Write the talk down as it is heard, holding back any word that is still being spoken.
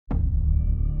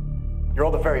You're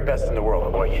all the very best in the world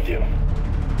at what you do.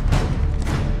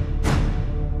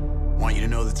 I want you to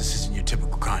know that this isn't your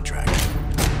typical contract.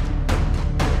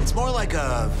 It's more like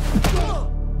a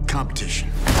competition.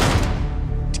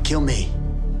 To kill me,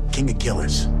 king of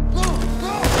killers.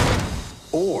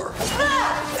 Or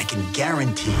I can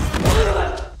guarantee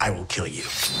I will kill you.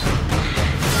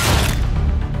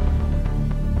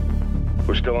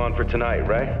 We're still on for tonight,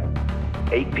 right?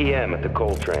 8 p.m. at the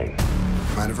Coal Train.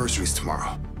 My anniversary's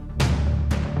tomorrow.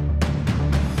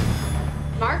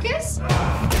 Marcus?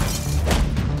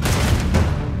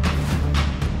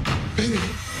 Baby.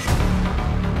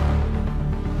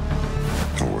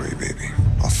 Don't worry, baby.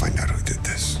 I'll find out who did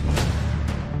this.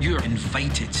 You're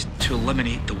invited to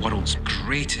eliminate the world's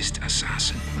greatest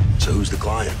assassin. So who's the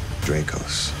client?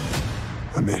 Draco's.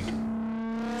 I'm in.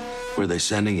 Where are they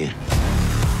sending you?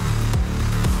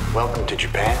 Welcome to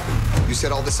Japan. You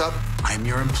set all this up? I'm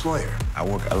your employer. I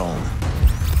work alone.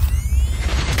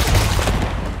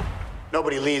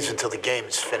 Nobody leaves until the game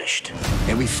is finished.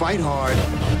 And we fight hard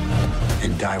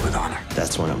and die with honor.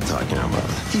 That's what I'm talking about.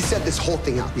 He set this whole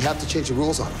thing out. We have to change the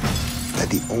rules on him. That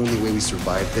the only way we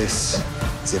survive this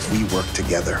is if we work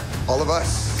together. All of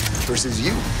us versus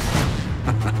you.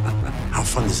 How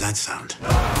fun does that sound?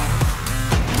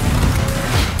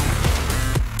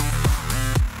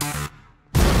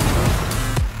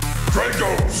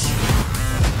 Dragos!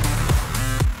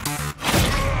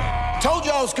 Told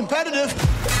you I was competitive.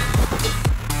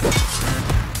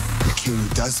 The king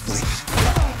does bleed.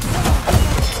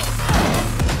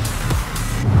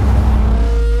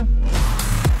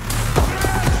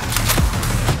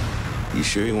 You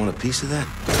sure you want a piece of that?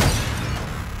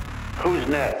 Who's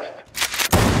next?